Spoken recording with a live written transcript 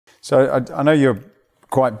So I know you're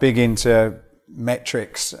quite big into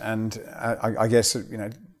metrics, and I guess, you know,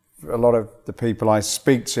 a lot of the people I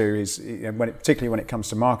speak to is, you know, particularly when it comes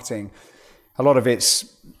to marketing, a lot of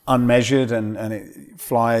it's unmeasured and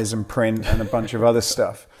flyers and print and a bunch of other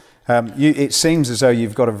stuff. It seems as though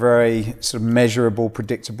you've got a very sort of measurable,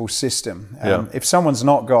 predictable system. If someone's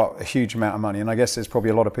not got a huge amount of money, and I guess there's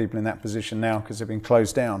probably a lot of people in that position now because they've been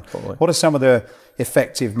closed down, what are some of the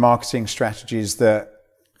effective marketing strategies that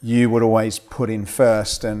you would always put in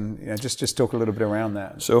first? And, you know, just talk a little bit around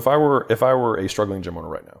that. So if I were a struggling gym owner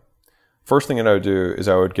right now, first thing that I would do is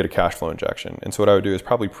I would get a cash flow injection. And so what I would do is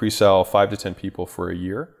probably pre-sell 5 to 10 people for a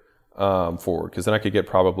year forward, because then I could get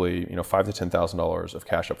probably, you know, $5,000 to $10,000 of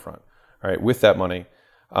cash up front. All right, with that money,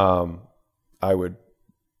 I would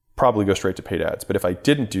probably go straight to paid ads. But if I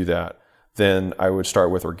didn't do that, then I would start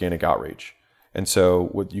with organic outreach. And so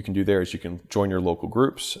what you can do there is you can join your local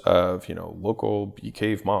groups of, you know, local Bee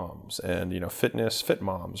Cave moms and, you know, fit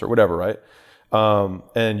moms or whatever, right?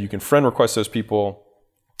 And you can friend request those people,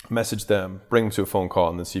 message them, bring them to a phone call,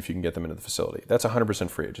 and then see if you can get them into the facility. That's 100%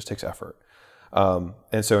 free. It just takes effort.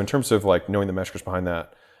 And so in terms of like knowing the metrics behind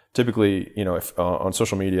that, typically, you know, if on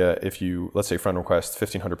social media, if you, let's say, friend request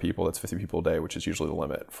 1,500 people, that's 50 people a day, which is usually the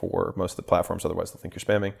limit for most of the platforms. Otherwise, they'll think you're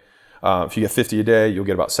spamming. If you get 50 a day, you'll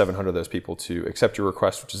get about 700 of those people to accept your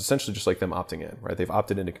request, which is essentially just like them opting in, right? They've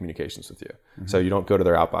opted into communications with you. Mm-hmm. So you don't go to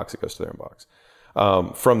their outbox, it goes to their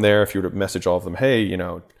inbox. From there, if you were to message all of them, hey, you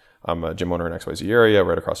know, I'm a gym owner in XYZ area,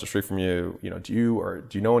 right across the street from you. You know, do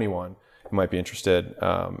you know anyone who might be interested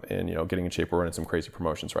in, you know, getting in shape? We're running some crazy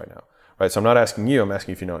promotions right now, right? So I'm not asking you, I'm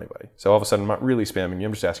asking if you know anybody. So all of a sudden, I'm not really spamming you,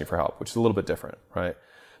 I'm just asking for help, which is a little bit different, right?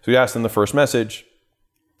 So you ask them the first message.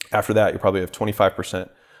 After that, you probably have 25%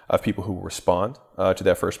 of people who respond to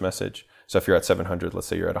that first message. So if you're at 700, let's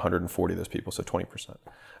say you're at 140 of those people, so 20%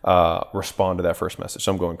 respond to that first message.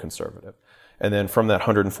 So I'm going conservative. And then from that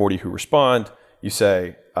 140 who respond, you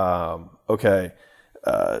say, okay,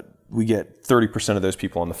 we get 30% of those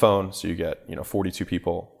people on the phone. So you get, you know, 42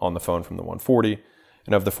 people on the phone from the 140.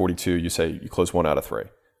 And of the 42, you say you close 1 out of 3,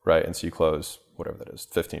 right? And so you close whatever that is,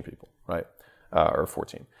 15 people, right? Or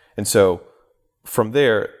 14. And so from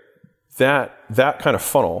there, that kind of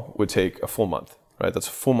funnel would take a full month, right? That's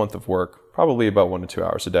a full month of work, probably about 1 to 2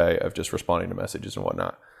 hours a day of just responding to messages and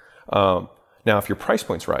whatnot. Now, if your price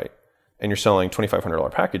point's right and you're selling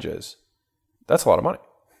 $2,500 packages, that's a lot of money,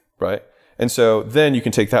 right? And so then you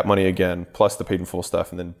can take that money again, plus the paid in full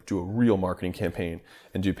stuff, and then do a real marketing campaign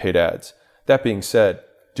and do paid ads. That being said,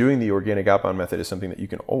 doing the organic outbound method is something that you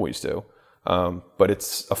can always do, but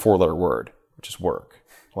it's a 4-letter word, which is work.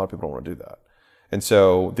 A lot of people don't want to do that. And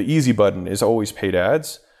so the easy button is always paid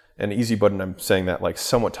ads. And the easy button, I'm saying that like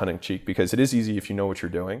somewhat tongue-in-cheek, because it is easy if you know what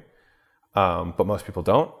you're doing, but most people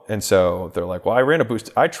don't. And so they're like, well, I ran a boost.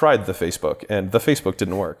 I tried the Facebook, and the Facebook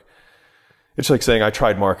didn't work. It's like saying I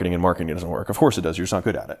tried marketing and marketing doesn't work. Of course it does. You're just not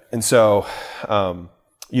good at it. And so,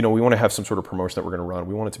 you know, we want to have some sort of promotion that we're going to run.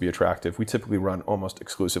 We want it to be attractive. We typically run almost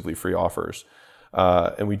exclusively free offers.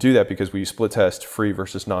 And we do that because we split test free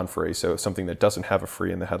versus non-free. So something that doesn't have a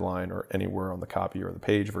free in the headline or anywhere on the copy or the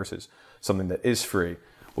page versus something that is free.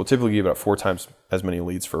 We'll typically give about 4 times as many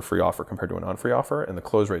leads for a free offer compared to a non-free offer, and the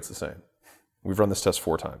close rate's the same. We've run this test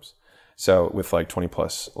 4 times. So with like 20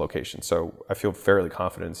 plus locations. So I feel fairly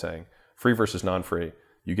confident in saying free versus non-free,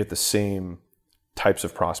 you get the same types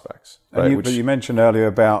of prospects. Right? But you mentioned earlier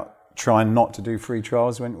about trying not to do free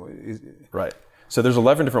trials. Right. So there's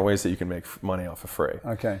 11 different ways that you can make money off of free.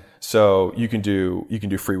 Okay. So you can do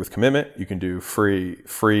free with commitment. You can do free,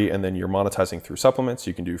 and then you're monetizing through supplements.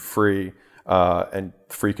 You can do free, and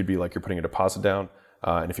free could be like you're putting a deposit down,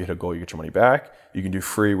 and if you hit a goal, you get your money back. You can do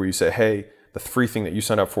free where you say, hey, the free thing that you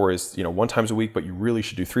signed up for is 1 time a week, but you really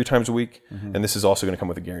should do 3 times a week. Mm-hmm. And this is also going to come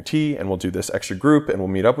with a guarantee, and we'll do this extra group, and we'll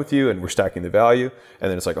meet up with you, and we're stacking the value.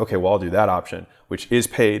 And then it's like, okay, well, I'll do that option, which is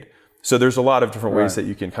paid. So there's a lot of different ways that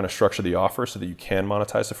you can kind of structure the offer so that you can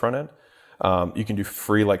monetize the front end. You can do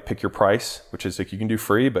free, like pick your price, which is like you can do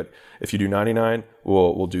free, but if you do $99,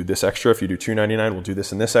 we'll do this extra. If you do $299, we'll do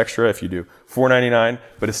this and this extra. If you do $499,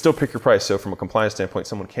 but it's still pick your price. So from a compliance standpoint,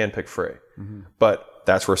 someone can pick free. Mm-hmm. But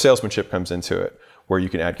that's where salesmanship comes into it, where you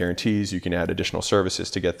can add guarantees, you can add additional services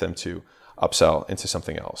to get them to upsell into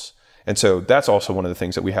something else. And so that's also one of the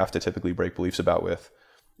things that we have to typically break beliefs about with,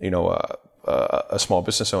 a small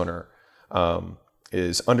business owner,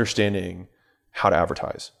 is understanding how to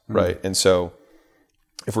advertise, right? And so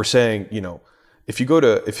if we're saying, if you go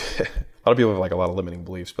to, a lot of people have like a lot of limiting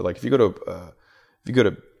beliefs, but like if you go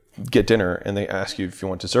to get dinner and they ask you if you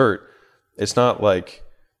want dessert, it's not like,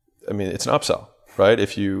 it's an upsell, right?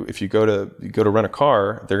 If you go to rent a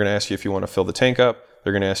car, they're going to ask you if you want to fill the tank up,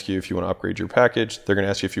 They're going to ask you if you want to upgrade your package. They're going to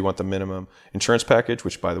ask you if you want the minimum insurance package,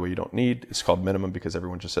 which, by the way, you don't need. It's called minimum because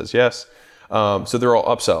everyone just says yes. So they're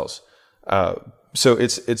all upsells. So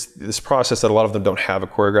it's this process that a lot of them don't have a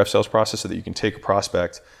choreographed sales process, so that you can take a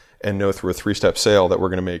prospect and know through a 3-step sale that we're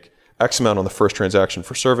going to make X amount on the first transaction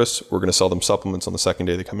for service. We're going to sell them supplements on the second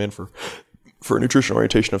day they come in for a nutrition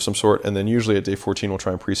orientation of some sort. And then usually at day 14, we'll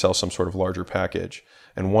try and pre-sell some sort of larger package.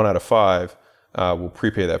 And 1 out of 5 will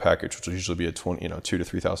prepay that package, which will usually be a $2,000 to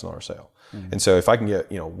 $3,000 sale. Mm-hmm. And so if I can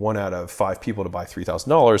get 1 out of 5 people to buy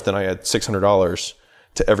 $3,000, then I add $600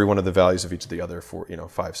 to every one of the values of each of the other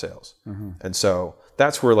 5 sales. Mm-hmm. And so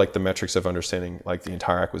that's where like the metrics of understanding like the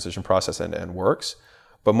entire acquisition process end to end works.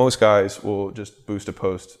 But most guys will just boost a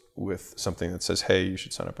post with something that says, hey, you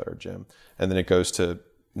should sign up at our gym. And then it goes to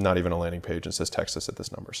not even a landing page and says, text us at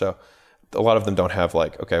this number. So a lot of them don't have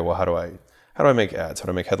like, okay, well, how do I make ads? How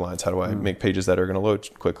do I make headlines? How do I make pages that are going to load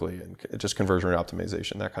quickly, and just conversion rate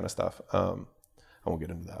optimization, that kind of stuff. I won't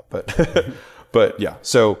get into that, but, but yeah.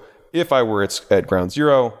 So if I were at ground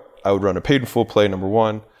zero, I would run a paid and full play, number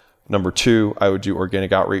 1. Number 2, I would do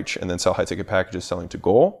organic outreach and then sell high ticket packages selling to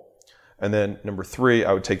goal. And then number 3,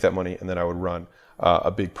 I would take that money and then I would run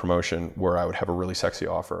a big promotion where I would have a really sexy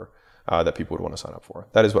offer that people would want to sign up for.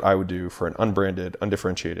 That is what I would do for an unbranded,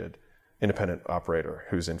 undifferentiated, independent operator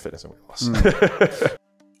who's in fitness and weight loss.